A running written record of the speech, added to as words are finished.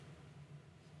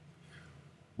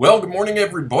Well, good morning,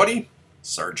 everybody.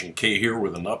 Sergeant K here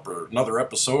with another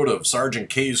episode of Sergeant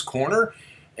K's Corner.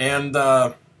 And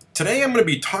today I'm going to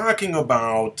be talking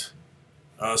about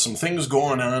some things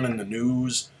going on in the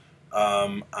news.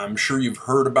 I'm sure you've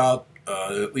heard about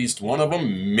at least one of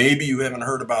them. Maybe you haven't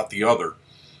heard about the other.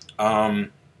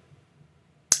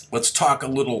 Let's talk a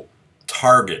little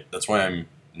Target. That's why I'm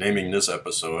naming this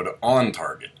episode On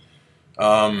Target.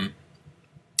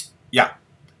 Yeah.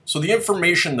 So the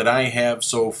information that I have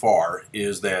so far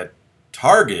is that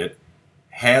Target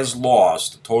has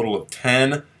lost a total of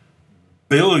 $10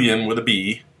 billion with a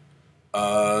B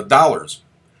dollars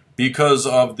because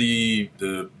of the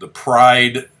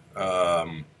Pride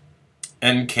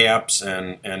end caps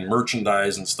and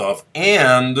merchandise and stuff,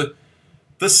 and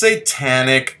the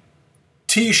satanic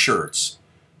T-shirts.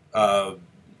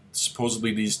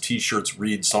 Supposedly these T-shirts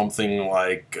read something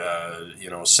like,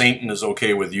 Satan is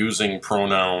okay with using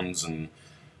pronouns, and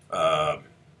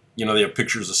they have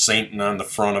pictures of Satan on the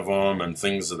front of them and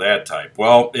things of that type.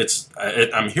 Well,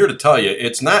 I'm here to tell you,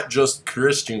 it's not just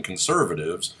Christian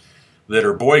conservatives that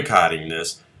are boycotting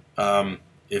this.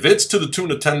 If it's to the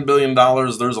tune of $10 billion,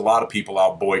 there's a lot of people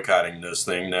out boycotting this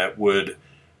thing that would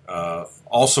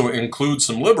also include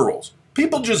some liberals.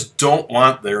 People just don't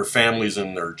want their families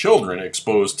and their children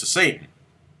exposed to Satan.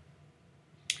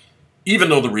 Even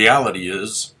though the reality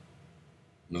is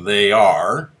they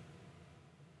are,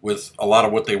 with a lot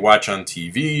of what they watch on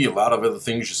TV, a lot of other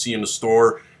things you see in the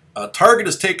store. Target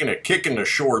has taken a kick in the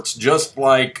shorts, just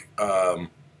like Bud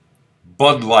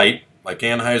Light, like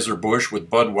Anheuser-Busch with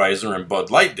Budweiser and Bud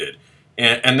Light did.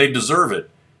 And they deserve it.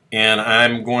 And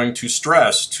I'm going to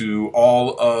stress to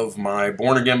all of my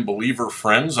born-again believer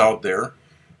friends out there,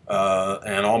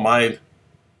 and all my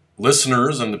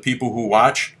listeners and the people who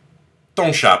watch,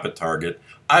 don't shop at Target.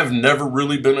 I've never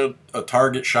really been a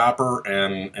Target shopper,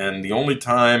 and the only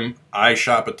time I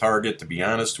shop at Target, to be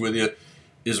honest with you,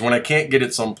 is when I can't get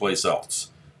it someplace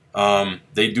else.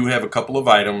 They do have a couple of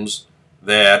items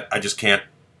that I just can't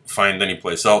find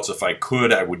anyplace else. If I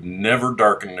could, I would never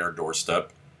darken their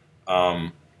doorstep.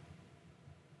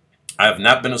 I have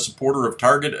not been a supporter of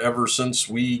Target ever since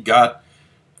we got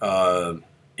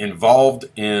involved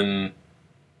in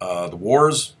the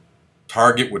wars.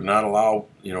 Target would not allow,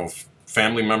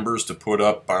 family members to put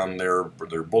up on their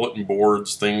bulletin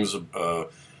boards things,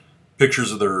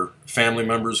 pictures of their family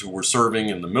members who were serving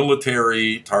in the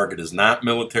military. Target is not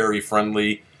military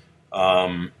friendly,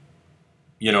 and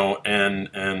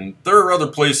there are other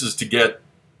places to get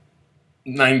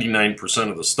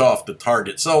 99% of the stuff that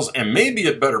Target sells, and maybe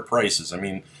at better prices. I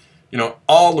mean,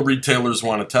 all the retailers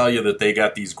want to tell you that they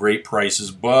got these great prices,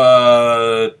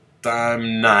 but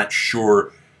I'm not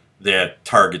sure that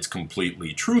Target's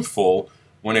completely truthful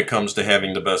when it comes to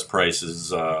having the best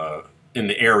prices in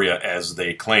the area as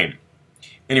they claim.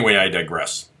 Anyway, I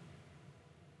digress.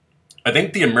 I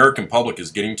think the American public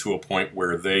is getting to a point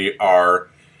where they are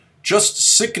just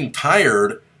sick and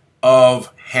tired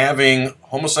of having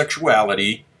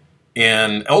homosexuality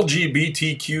and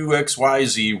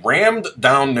LGBTQXYZ rammed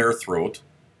down their throat,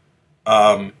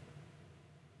 to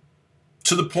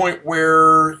the point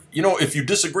where, if you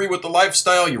disagree with the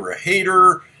lifestyle, you're a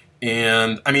hater.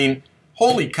 And, I mean,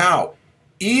 holy cow.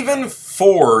 Even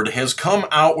Ford has come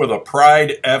out with a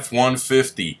Pride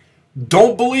F-150.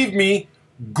 Don't believe me?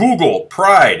 Google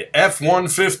Pride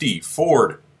F-150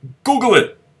 Ford. Google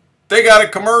it. They got a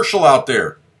commercial out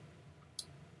there.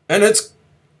 And it's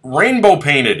rainbow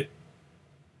painted.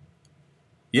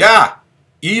 Yeah,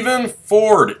 even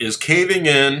Ford is caving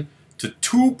in to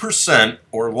 2%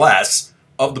 or less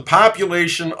of the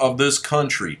population of this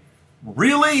country.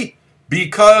 Really?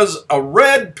 Because a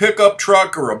red pickup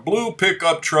truck or a blue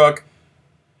pickup truck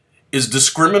is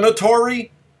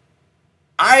discriminatory?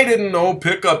 I didn't know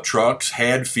pickup trucks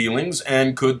had feelings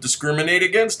and could discriminate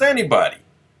against anybody.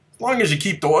 As long as you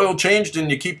keep the oil changed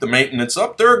and you keep the maintenance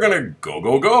up, they're going to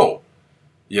go.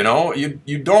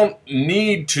 You don't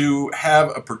need to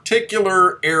have a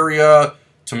particular area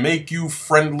to make you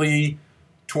friendly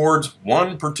towards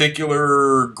one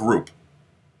particular group.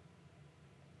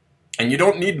 And you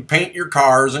don't need to paint your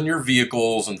cars and your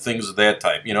vehicles and things of that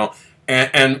type,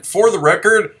 And for the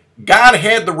record, God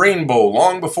had the rainbow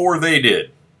long before they did.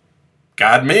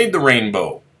 God made the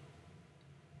rainbow.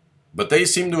 But they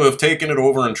seem to have taken it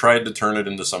over and tried to turn it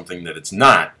into something that it's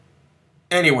not.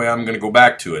 Anyway, I'm going to go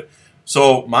back to it.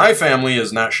 So my family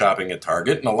is not shopping at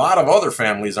Target, and a lot of other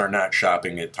families are not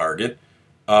shopping at Target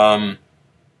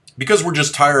because we're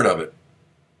just tired of it.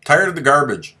 Tired of the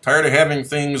garbage. Tired of having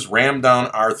things rammed down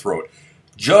our throat.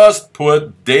 Just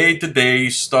put day-to-day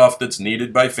stuff that's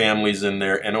needed by families in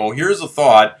there. And here's a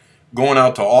thought going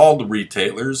out to all the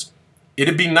retailers.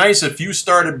 It'd be nice if you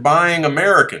started buying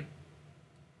American.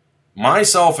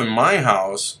 Myself and my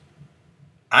house,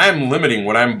 I'm limiting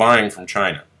what I'm buying from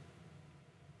China.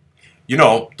 You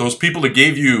know, those people that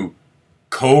gave you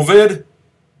COVID,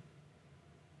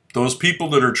 those people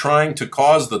that are trying to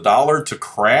cause the dollar to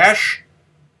crash,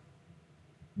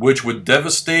 which would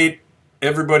devastate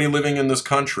everybody living in this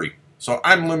country. So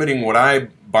I'm limiting what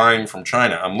I'm buying from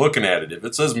China. I'm looking at it. If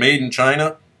it says made in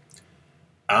China,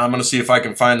 I'm going to see if I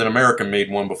can find an American-made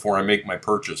one before I make my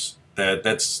purchase.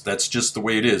 That's just the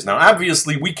way it is. Now,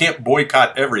 obviously, we can't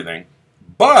boycott everything,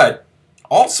 but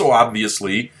also,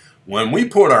 obviously, when we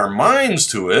put our minds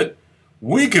to it,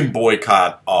 we can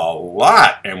boycott a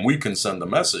lot, and we can send a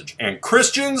message. And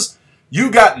Christians,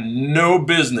 you got no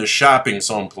business shopping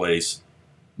someplace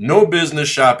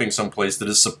that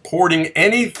is supporting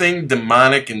anything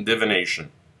demonic and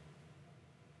divination.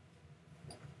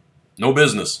 No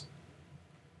business.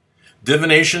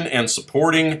 Divination and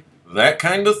supporting that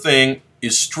kind of thing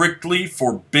is strictly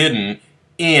forbidden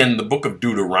in the book of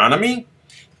Deuteronomy,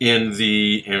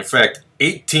 in fact,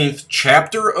 18th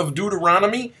chapter of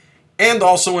Deuteronomy, and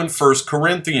also in 1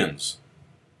 Corinthians.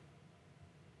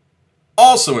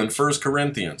 Also in 1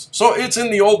 Corinthians. So it's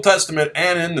in the Old Testament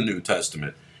and in the New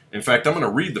Testament. In fact, I'm going to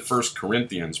read the 1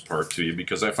 Corinthians part to you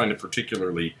because I find it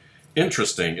particularly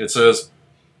interesting. It says,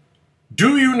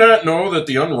 "Do you not know that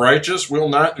the unrighteous will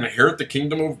not inherit the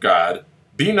kingdom of God?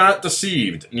 Be not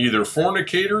deceived, neither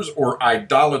fornicators or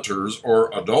idolaters or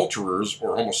adulterers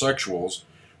or homosexuals,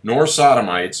 nor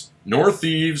sodomites, nor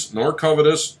thieves, nor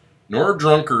covetous, nor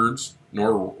drunkards,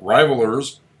 nor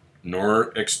rivalers,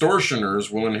 nor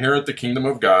extortioners will inherit the kingdom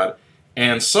of God.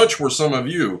 And such were some of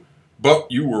you,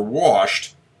 but you were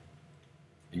washed,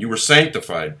 and you were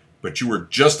sanctified, but you were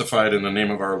justified in the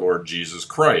name of our Lord Jesus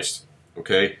Christ."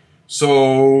 Okay?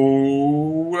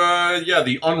 So,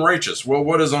 the unrighteous. Well,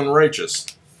 what is unrighteous?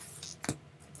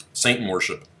 Satan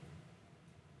worship.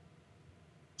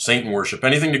 Satan worship.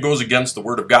 Anything that goes against the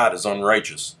Word of God is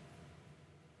unrighteous.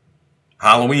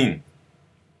 Halloween.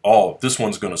 Oh, this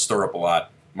one's going to stir up a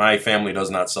lot. My family does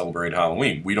not celebrate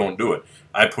Halloween. We don't do it.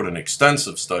 I put an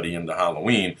extensive study into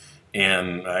Halloween,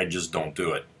 and I just don't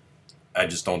do it. I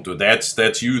just don't do it.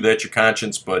 That's you, that's your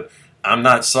conscience, but I'm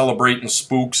not celebrating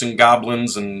spooks and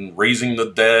goblins and raising the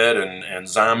dead and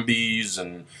zombies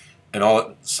and all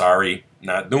that. Sorry,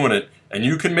 not doing it. And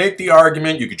you can make the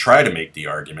argument, you could try to make the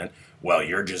argument, well,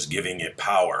 you're just giving it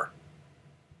power.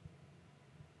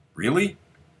 Really?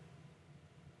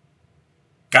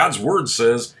 God's word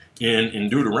says in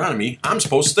Deuteronomy, I'm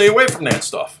supposed to stay away from that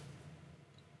stuff.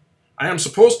 I am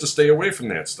supposed to stay away from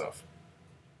that stuff.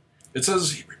 It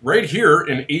says right here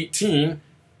in 18,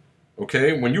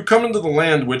 okay, when you come into the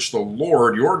land which the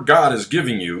Lord your God is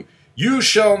giving you, you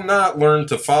shall not learn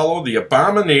to follow the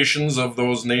abominations of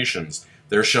those nations.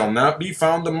 There shall not be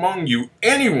found among you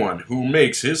anyone who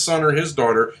makes his son or his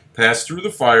daughter pass through the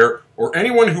fire, or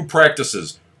anyone who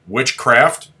practices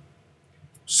witchcraft,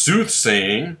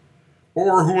 soothsaying,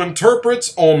 or who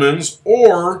interprets omens,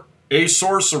 or a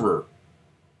sorcerer,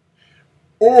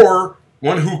 or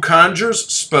one who conjures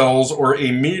spells, or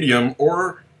a medium,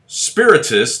 or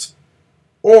spiritist,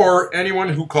 or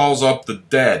anyone who calls up the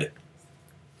dead.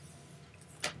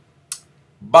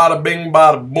 Bada bing,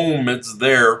 bada boom, it's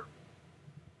there.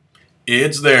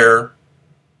 It's there.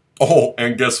 Oh,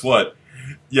 and guess what?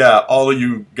 Yeah, all of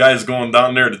you guys going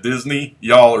down there to Disney,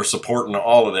 y'all are supporting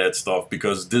all of that stuff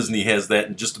because Disney has that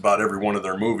in just about every one of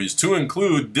their movies. To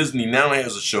include, Disney now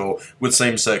has a show with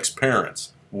same-sex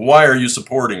parents. Why are you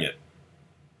supporting it?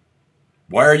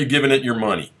 Why are you giving it your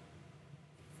money?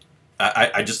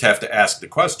 I just have to ask the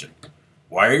question.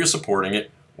 Why are you supporting it?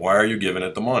 Why are you giving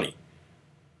it the money?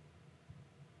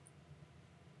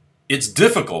 It's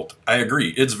difficult, I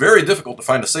agree. It's very difficult to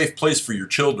find a safe place for your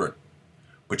children.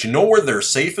 But you know where their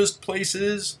safest place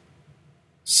is?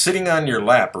 Sitting on your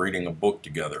lap reading a book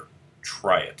together.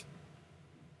 Try it.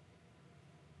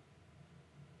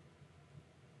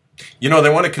 You know, they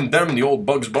want to condemn the old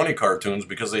Bugs Bunny cartoons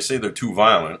because they say they're too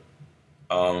violent.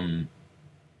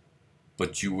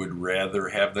 But you would rather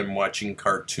have them watching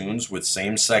cartoons with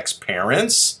same-sex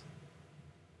parents?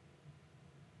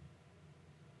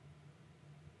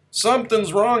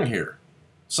 Something's wrong here.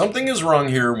 Something is wrong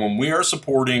here when we are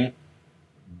supporting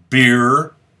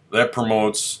beer that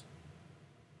promotes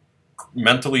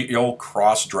mentally ill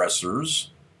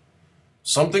cross-dressers.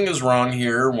 Something is wrong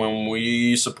here when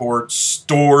we support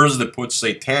stores that put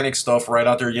satanic stuff right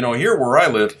out there. You know, here where I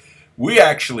live, we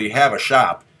actually have a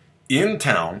shop in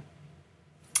town.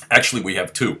 Actually, we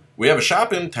have two. We have a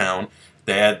shop in town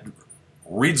that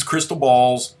reads crystal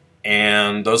balls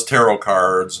and does tarot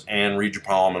cards and read your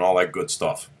palm and all that good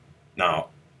stuff. Now,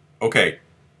 okay,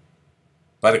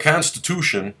 by the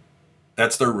Constitution,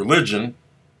 that's their religion,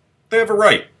 they have a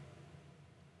right.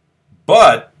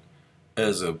 But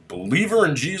as a believer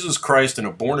in Jesus Christ and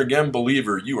a born-again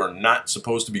believer, you are not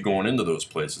supposed to be going into those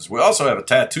places. We also have a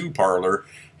tattoo parlor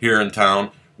here in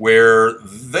town where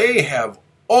they have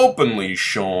openly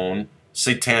shown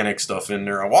satanic stuff in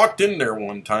there. I walked in there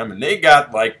one time and they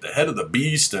got like the head of the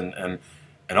beast and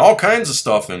all kinds of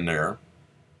stuff in there,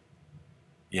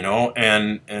 you know,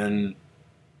 and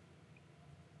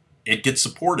it gets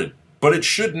supported. But it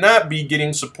should not be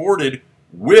getting supported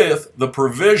with the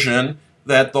provision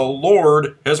that the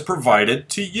Lord has provided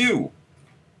to you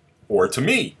or to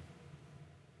me.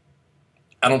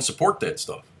 I don't support that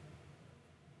stuff.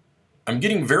 I'm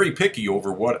getting very picky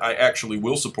over what I actually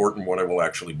will support and what I will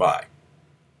actually buy.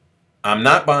 I'm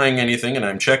not buying anything, and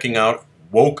I'm checking out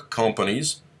woke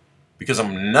companies because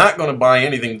I'm not going to buy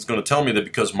anything that's going to tell me that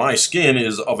because my skin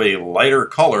is of a lighter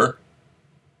color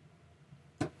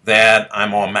that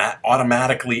I'm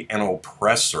automatically an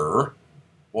oppressor.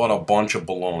 What a bunch of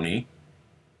baloney.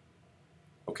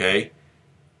 Okay?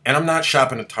 And I'm not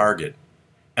shopping at Target.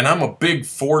 And I'm a big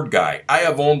Ford guy. I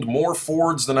have owned more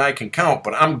Fords than I can count,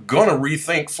 but I'm going to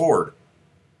rethink Ford.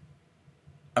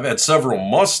 I've had several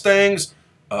Mustangs,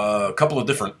 a couple of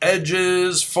different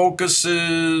Edges,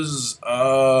 Focuses.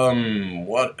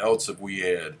 What else have we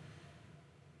had?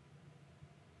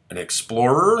 An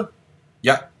Explorer.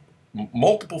 Yeah,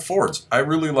 multiple Fords. I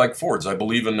really like Fords. I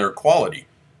believe in their quality.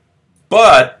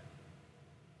 But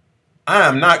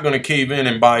I'm not going to cave in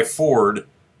and buy Ford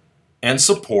and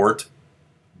support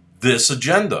this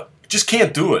agenda. Just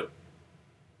can't do it.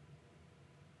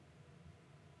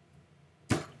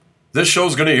 This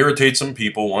show's going to irritate some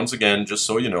people. Once again, just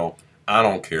so you know, I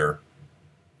don't care.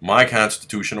 My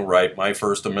constitutional right, my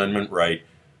First Amendment right,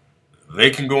 they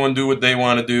can go and do what they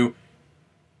want to do.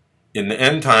 In the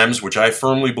end times, which I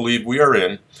firmly believe we are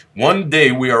in, one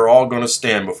day we are all going to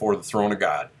stand before the throne of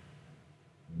God.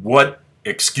 What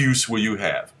excuse will you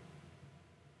have?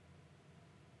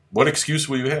 What excuse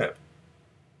will you have?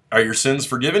 Are your sins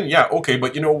forgiven? Yeah, okay,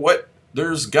 but you know what?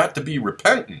 There's got to be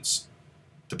repentance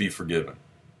to be forgiven.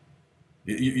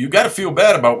 You got to feel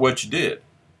bad about what you did.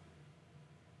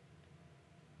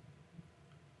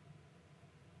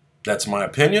 That's my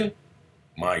opinion,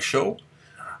 my show.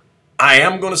 I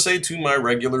am going to say to my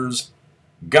regulars,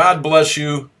 God bless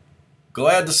you.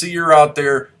 Glad to see you're out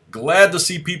there. Glad to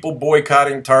see people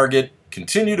boycotting Target.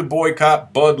 Continue to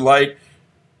boycott Bud Light.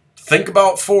 Think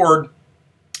about Ford.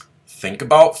 Think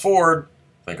about Ford.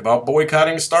 Think about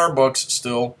boycotting Starbucks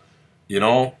still. You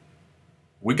know,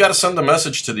 we got to send a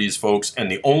message to these folks,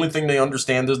 and the only thing they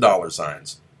understand is dollar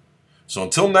signs. So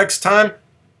until next time,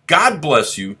 God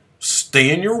bless you.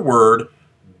 Stay in your word.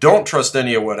 Don't trust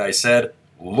any of what I said.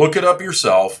 Look it up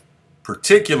yourself,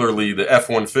 particularly the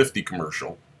F-150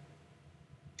 commercial.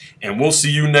 And we'll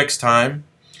see you next time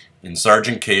in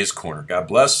Sergeant K's Corner. God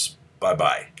bless.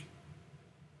 Bye-bye.